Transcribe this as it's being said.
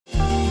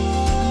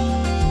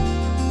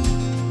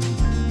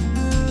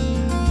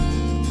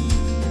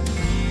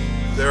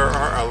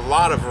are a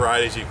lot of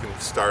varieties you can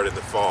start in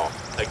the fall.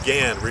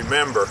 Again,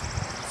 remember,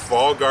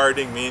 fall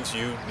gardening means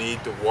you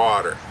need to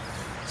water.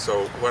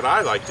 So what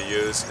I like to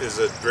use is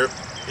a drip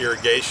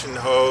irrigation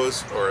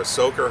hose or a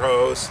soaker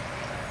hose.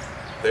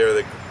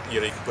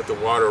 You can put the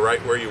water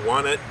right where you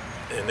want it,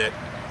 and that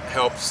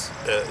helps.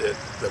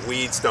 The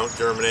weeds don't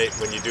germinate.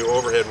 When you do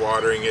overhead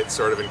watering, it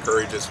sort of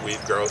encourages weed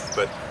growth,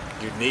 but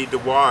you need to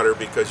water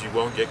because you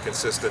won't get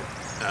consistent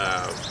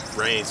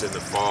rains in the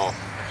fall.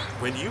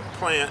 When you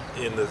plant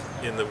in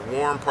the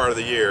warm part of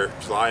the year,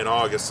 July and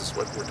August is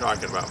what we're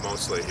talking about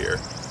mostly here,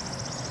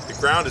 the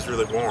ground is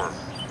really warm.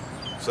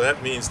 So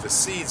that means the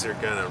seeds are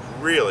going to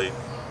really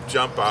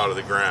jump out of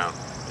the ground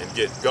and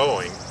get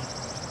going,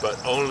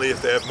 but only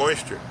if they have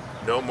moisture.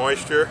 No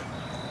moisture,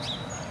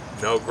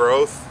 no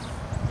growth,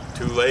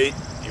 too late,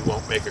 you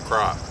won't make a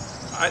crop.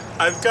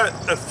 I've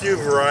got a few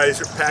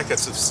varieties or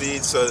packets of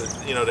seeds so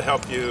that, to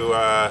help you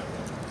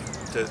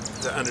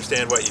to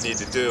understand what you need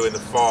to do in the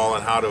fall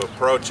and how to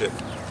approach it.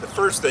 The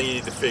first thing you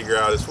need to figure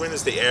out is when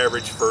is the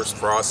average first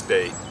frost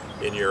date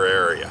in your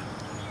area.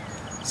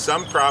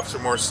 Some crops are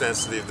more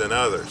sensitive than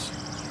others.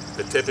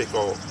 The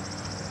typical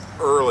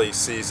early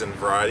season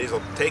varieties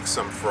will take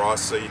some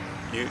frost, so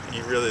you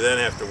really then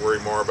have to worry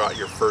more about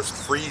your first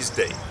freeze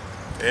date.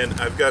 And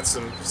I've got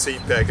some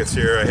seed packets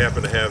here. I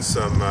happen to have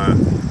some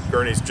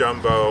Gurney's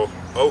Jumbo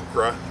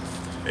Okra,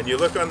 and you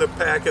look on the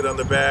packet on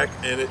the back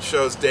and it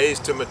shows days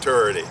to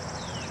maturity.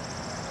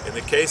 In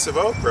the case of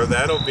okra,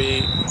 that'll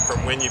be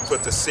from when you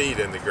put the seed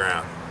in the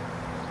ground.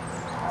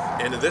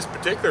 And in this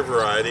particular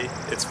variety,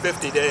 it's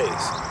 50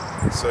 days.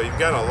 So you've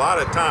got a lot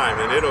of time,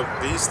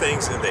 and these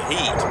things in the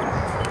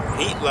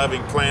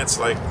heat-loving plants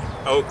like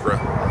okra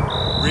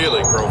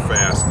really grow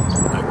fast.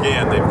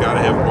 Again, they've got to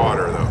have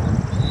water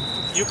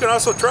though. You can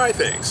also try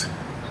things.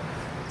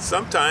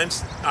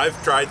 Sometimes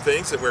I've tried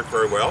things that work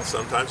very well,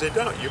 sometimes they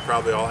don't. You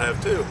probably all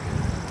have too.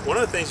 One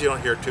of the things you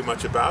don't hear too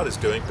much about is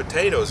doing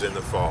potatoes in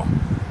the fall.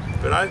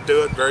 But I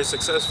do it very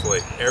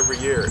successfully every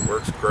year. It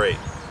works great.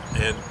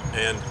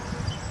 And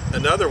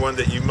another one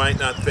that you might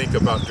not think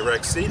about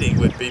direct seeding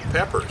would be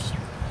peppers.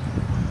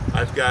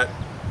 I've got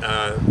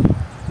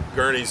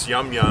Gurney's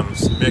Yum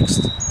Yums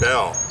Mixed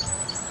Bell,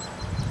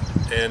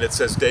 and it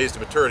says days to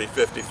maturity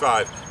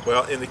 55.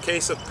 Well, in the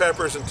case of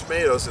peppers and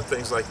tomatoes and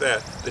things like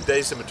that, the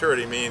days to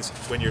maturity means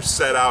when you're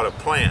set out a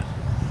plant.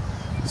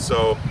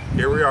 So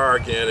here we are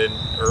again in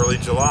early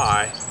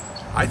July.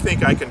 I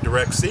think I can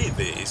direct seed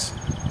these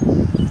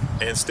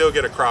and still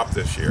get a crop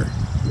this year.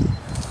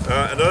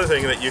 Another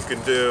thing that you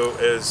can do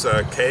is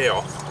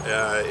kale.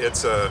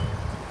 It's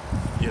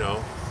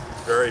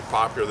very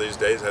popular these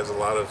days, has a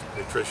lot of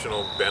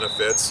nutritional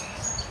benefits.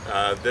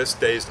 This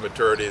days to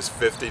maturity is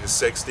 50 to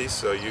 60,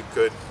 so you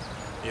could,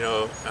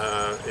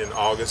 in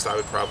August I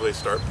would probably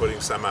start putting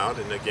some out,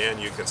 and again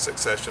you can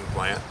succession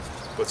plant,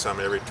 put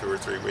some every 2 or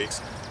 3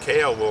 weeks.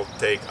 Kale will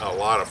take a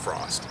lot of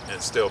frost and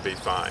still be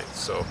fine,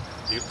 so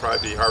you'd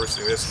probably be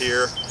harvesting this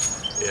here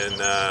in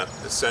the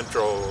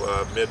central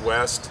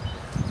Midwest.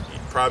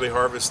 You'd probably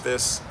harvest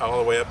this all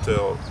the way up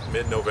till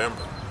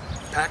mid-November.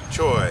 Pak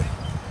choy,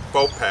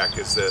 Bopak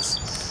is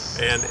this,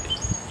 and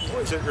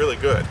it's really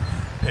good,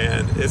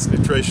 and it's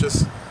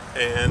nutritious,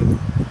 and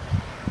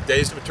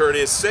days to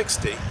maturity is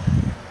 60,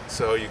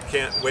 so you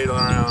can't wait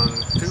around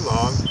too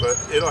long, but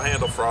it'll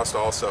handle frost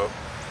also,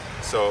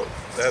 so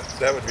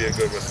that would be a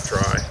good one to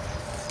try.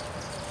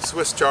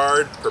 Swiss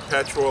chard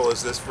perpetual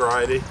is this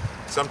variety.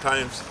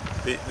 Sometimes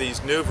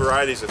these new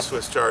varieties of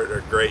Swiss chard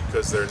are great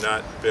because they're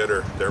not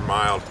bitter, they're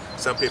mild.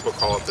 Some people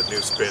call it the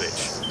new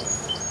spinach.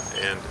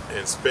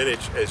 And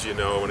spinach, as you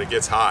know, when it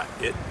gets hot,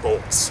 it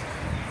bolts.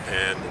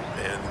 And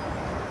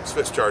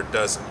Swiss chard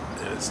doesn't,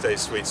 and it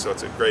stays sweet, so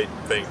it's a great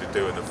thing to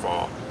do in the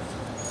fall.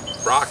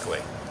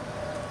 Broccoli.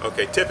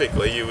 Okay,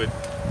 typically you would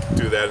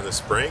do that in the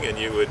spring, and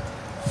you would,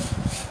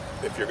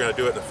 if you're going to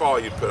do it in the fall,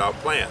 you'd put out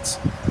plants.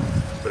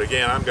 But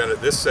again,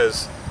 this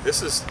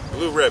is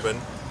Blue Ribbon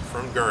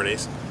from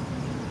Gurney's.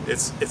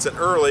 It's an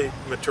early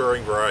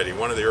maturing variety,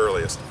 one of the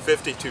earliest,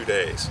 52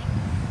 days.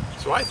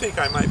 So I think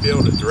I might be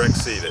able to direct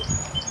seed it.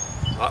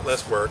 A lot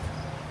less work.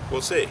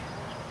 We'll see.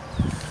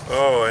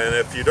 Oh, and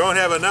if you don't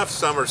have enough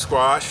summer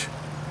squash,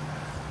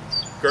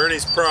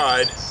 Gurney's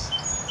Pride,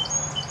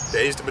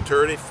 days to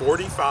maturity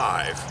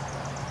 45.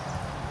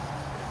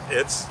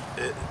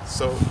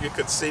 So you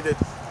could seed it,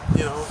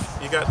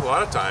 you got a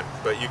lot of time,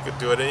 but you could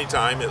do it any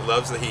time. It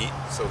loves the heat,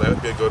 so that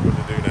would be a good one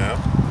to do now.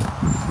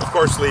 Of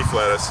course, leaf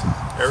lettuce.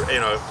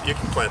 You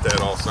can plant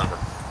that all summer,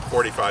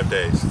 45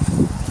 days.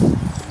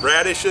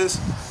 Radishes,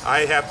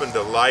 I happen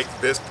to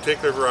like this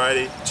particular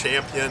variety,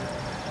 Champion.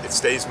 It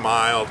stays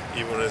mild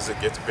even as it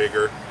gets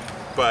bigger,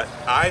 but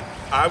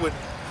I would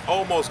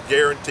almost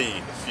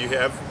guarantee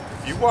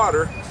if you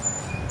water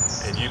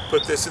and you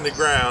put this in the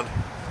ground,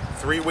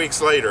 3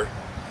 weeks later,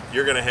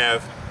 you're going to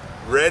have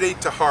ready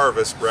to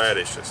harvest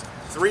radishes.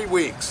 3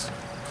 weeks,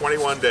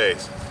 21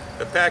 days.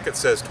 The packet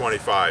says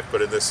 25,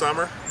 but in the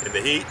summer, in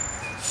the heat,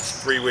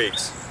 3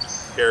 weeks,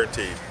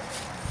 guaranteed.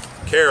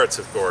 Carrots,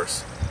 of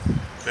course.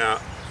 Now,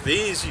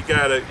 These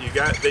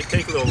they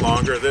take a little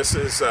longer. This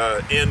is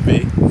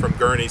Envy from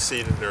Gurney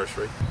Seed and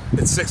Nursery.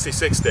 It's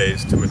 66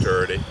 days to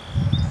maturity,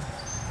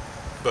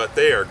 but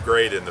they are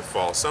great in the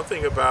fall.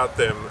 Something about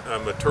them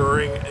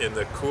maturing in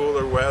the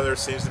cooler weather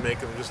seems to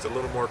make them just a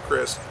little more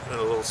crisp and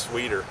a little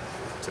sweeter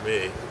to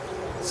me.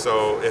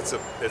 So it's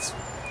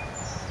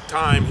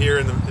time here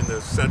in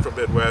the central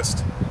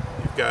Midwest.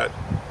 You've got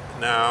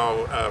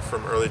now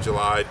from early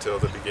July till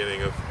the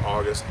beginning of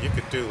August. You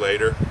could do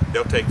later.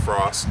 They'll take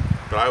frost,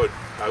 but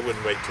I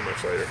wouldn't wait too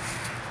much later.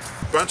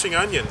 Bunching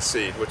onion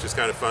seed, which is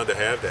kind of fun to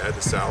add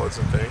to salads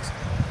and things.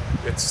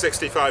 It's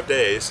 65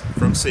 days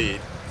from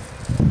seed.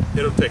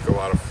 It'll take a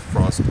lot of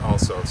frost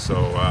also,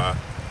 so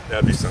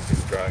that'd be something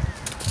to try.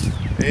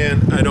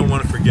 And I don't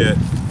want to forget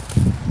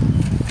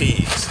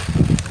peas.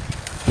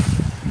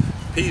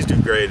 Peas do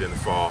great in the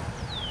fall,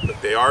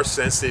 but they are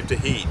sensitive to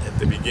heat at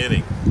the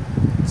beginning.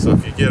 So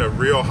if you get a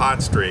real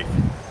hot streak,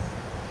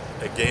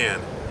 again,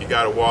 you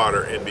got to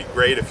water. It'd be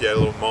great if you had a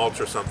little mulch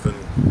or something.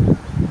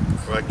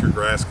 Collect your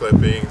grass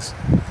clippings,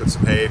 put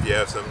some hay if you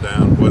have some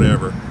down,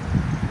 whatever,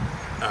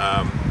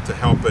 to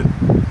help it,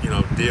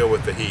 deal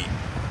with the heat.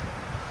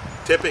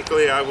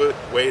 Typically, I would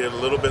wait a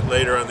little bit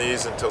later on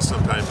these until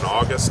sometime in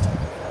August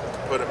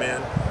to put them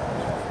in.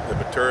 The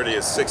maturity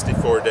is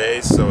 64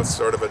 days, so it's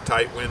sort of a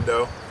tight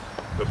window.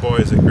 But boy,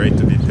 is it great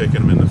to be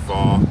picking them in the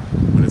fall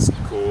when it's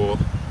cool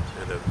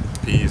and the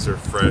peas are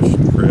fresh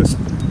and crisp.